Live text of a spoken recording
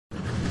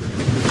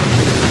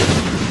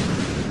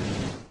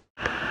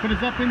What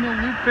is up in the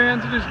Loop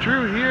fans? It is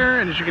Drew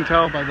here, and as you can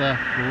tell by the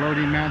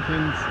floating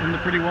mountains and the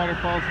pretty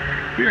waterfalls,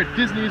 we are at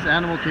Disney's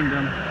Animal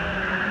Kingdom.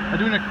 I'm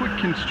doing a quick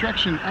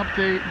construction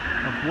update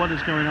of what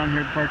is going on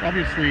here at the park.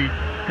 Obviously,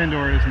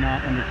 Pandora is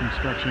not under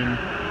construction.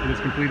 It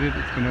is completed.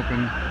 It's been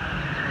open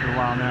for a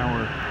while now.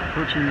 We're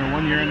approaching the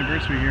 1-year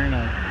anniversary here in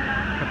a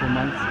couple of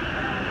months.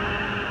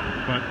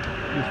 But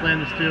this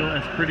land is still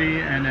as pretty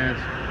and as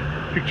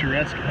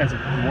picturesque as it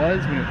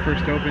was when it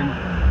first opened.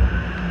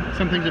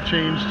 Some things have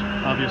changed,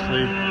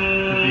 obviously,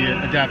 with the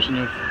adaptation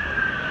of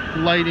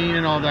lighting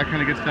and all that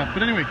kind of good stuff.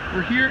 But anyway,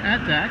 we're here at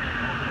DAC,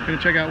 going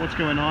to check out what's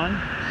going on.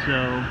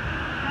 So,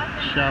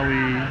 shall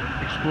we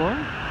explore?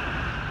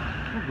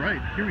 All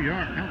right, here we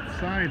are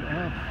outside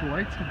of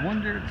Flights of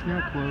Wonder. It's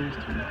now closed.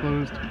 It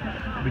closed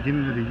at the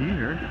beginning of the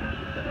year,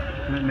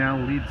 and it now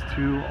leads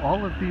to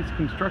all of these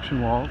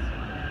construction walls,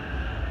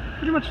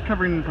 pretty much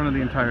covering in front of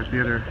the entire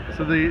theater.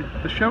 So the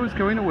show is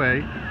going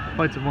away.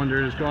 Flights of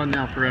Wonder is gone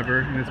now forever,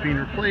 and it's being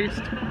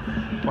replaced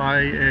by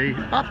a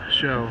Up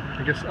show.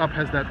 I guess Up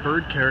has that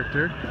bird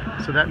character,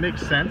 so that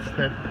makes sense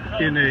that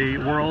in a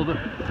world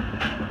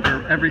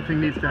where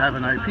everything needs to have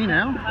an IP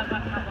now,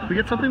 we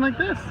get something like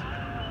this.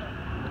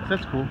 So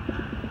that's cool.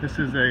 This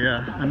is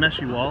a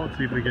meshy wall. Let's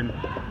see if we can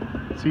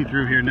see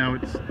through here. No,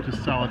 it's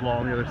just solid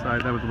wall on the other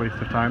side. That was a waste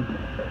of time.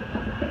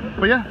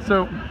 But yeah,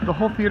 so the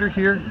whole theater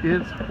here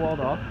is walled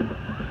off.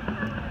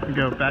 We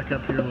go back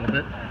up here a little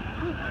bit,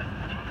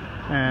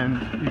 and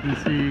you can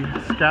see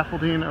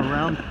scaffolding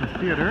around the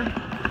theater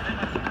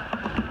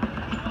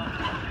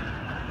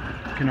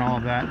and all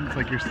of that. It's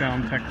like your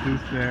sound tech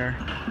booth there.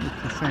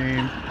 It's the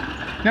same.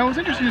 Now what's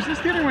interesting is this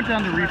theater went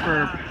down to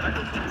refurb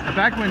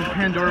back when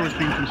Pandora was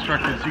being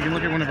constructed. So you can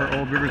look at one of our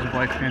old Rivers of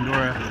Life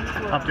Pandora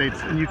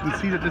updates, and you can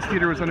see that this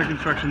theater was under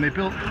construction. They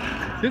built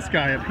this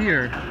guy up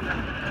here,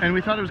 and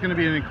we thought it was going to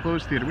be an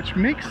enclosed theater, which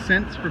makes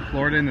sense for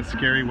Florida and the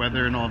scary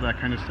weather and all that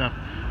kind of stuff,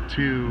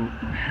 to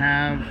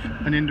have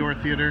an indoor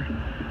theater.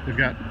 They've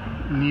got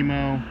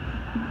Nemo,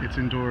 it's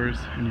indoors,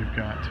 and you've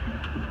got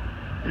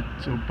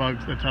so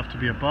Bugs, that's Tough to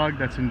Be a Bug,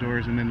 that's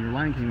indoors, and then your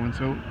Lion King one.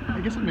 So I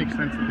guess it makes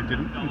sense that they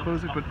didn't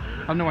enclose it, but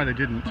I don't know why they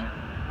didn't.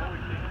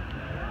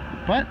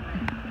 But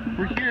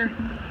we're here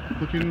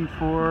looking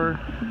for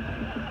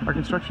our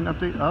construction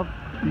update of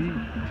the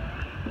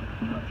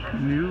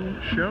new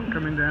show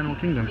coming to Animal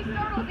Kingdom.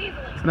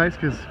 It's nice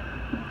because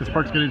this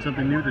park's getting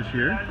something new this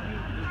year.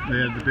 They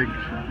had the big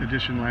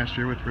addition last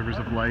year with Rivers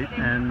of Light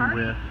and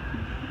with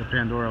the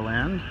Pandora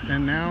Land,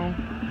 and now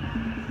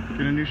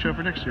get a new show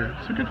for next year.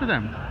 So good for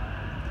them.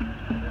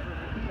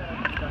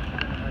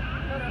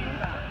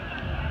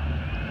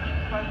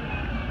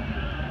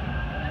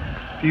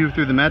 View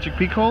through the Magic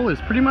Peak hole is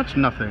pretty much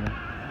nothing.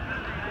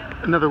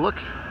 Another look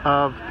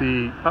of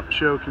the Up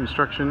show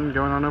construction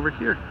going on over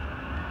here.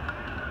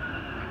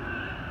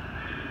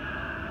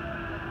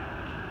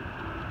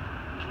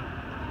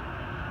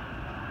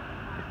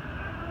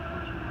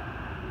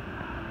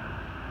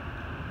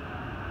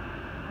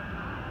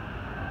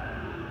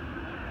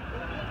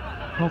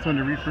 Also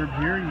under refurb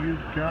here,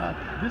 you've got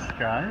this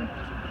guy.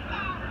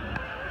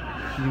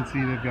 You can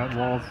see they've got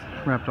walls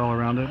wrapped all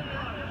around it.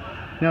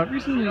 Now, it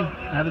recently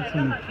added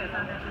some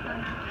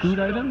food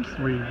items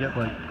where you get,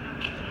 like,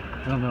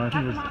 I don't know, I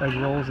think it was egg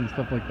rolls and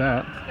stuff like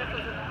that.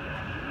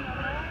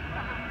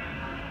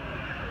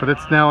 But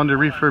it's now under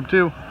refurb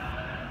too.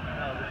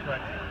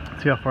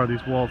 Let's see how far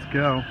these walls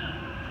go.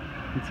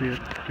 You can see it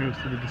goes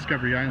to the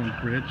Discovery Island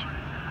Bridge.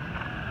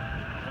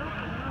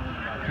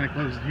 Kind of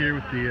closes here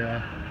with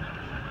the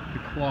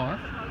cloth.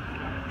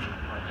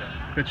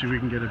 Bet you we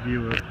can get a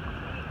view of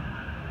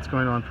what's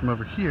going on from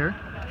over here.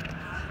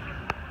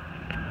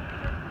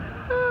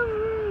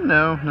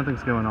 No,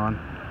 nothing's going on.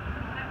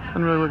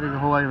 Doesn't really look like a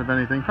whole lot of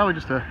anything. Probably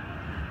just a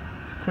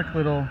quick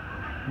little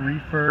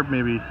refurb,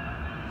 maybe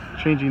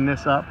changing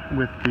this up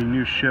with the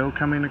new show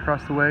coming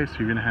across the way. So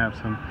you're going to have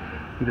some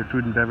either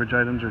food and beverage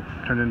items or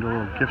turn it into a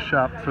little gift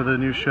shop for the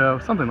new show,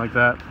 something like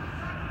that.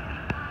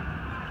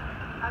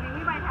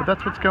 But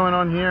that's what's going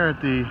on here at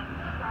the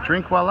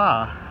Drink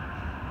Voila.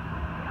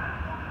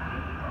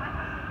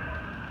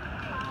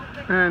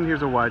 And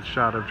here's a wide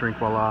shot of Drink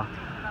Voila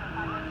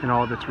in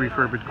all of its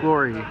refurbed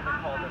glory.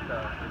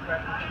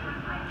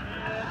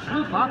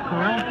 Ooh,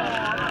 popcorn.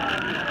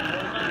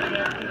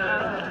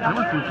 I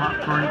want some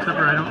popcorn, except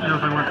for I don't know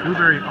if I want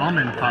blueberry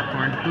almond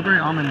popcorn. Blueberry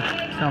almond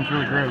sounds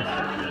really gross.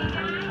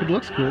 It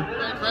looks cool.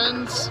 Alright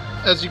friends,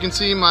 as you can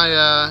see,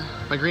 my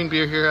green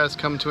beer here has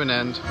come to an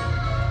end.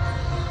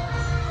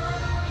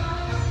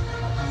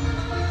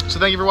 So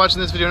thank you for watching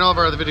this video and all of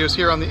our other videos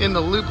here on the In the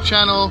Loop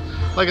channel.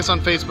 Like us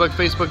on Facebook,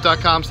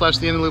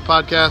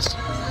 facebook.com/TheInTheLoopPodcast.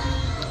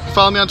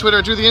 Follow me on Twitter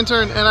at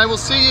DrewTheIntern, and I will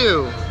see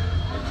you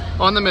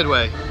on the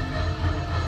Midway.